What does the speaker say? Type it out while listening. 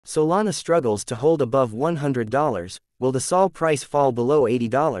Solana struggles to hold above $100, will the Sol price fall below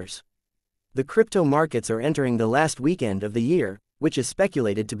 $80? The crypto markets are entering the last weekend of the year, which is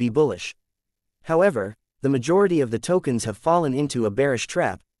speculated to be bullish. However, the majority of the tokens have fallen into a bearish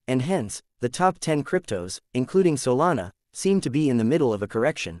trap, and hence, the top 10 cryptos, including Solana, seem to be in the middle of a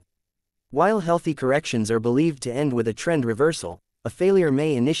correction. While healthy corrections are believed to end with a trend reversal, a failure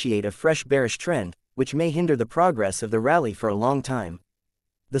may initiate a fresh bearish trend, which may hinder the progress of the rally for a long time.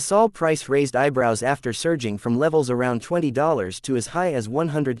 The Sol price raised eyebrows after surging from levels around $20 to as high as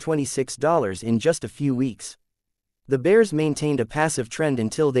 $126 in just a few weeks. The bears maintained a passive trend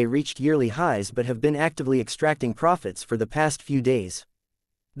until they reached yearly highs but have been actively extracting profits for the past few days.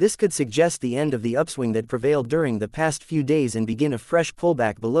 This could suggest the end of the upswing that prevailed during the past few days and begin a fresh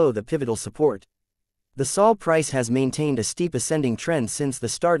pullback below the pivotal support. The Sol price has maintained a steep ascending trend since the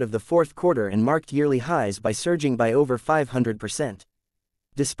start of the fourth quarter and marked yearly highs by surging by over 500%.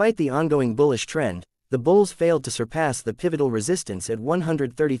 Despite the ongoing bullish trend, the bulls failed to surpass the pivotal resistance at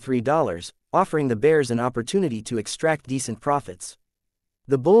 $133, offering the bears an opportunity to extract decent profits.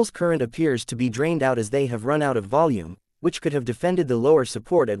 The bulls' current appears to be drained out as they have run out of volume, which could have defended the lower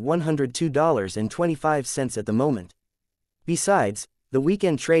support at $102.25 at the moment. Besides, the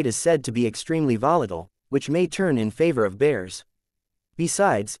weekend trade is said to be extremely volatile, which may turn in favor of bears.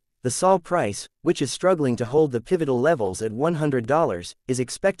 Besides, the Sol price, which is struggling to hold the pivotal levels at $100, is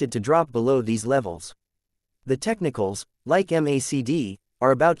expected to drop below these levels. The technicals, like MACD,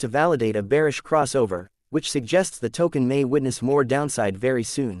 are about to validate a bearish crossover, which suggests the token may witness more downside very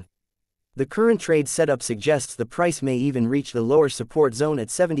soon. The current trade setup suggests the price may even reach the lower support zone at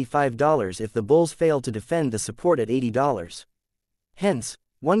 $75 if the bulls fail to defend the support at $80. Hence,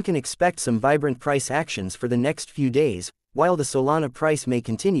 one can expect some vibrant price actions for the next few days, while the Solana price may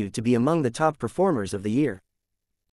continue to be among the top performers of the year.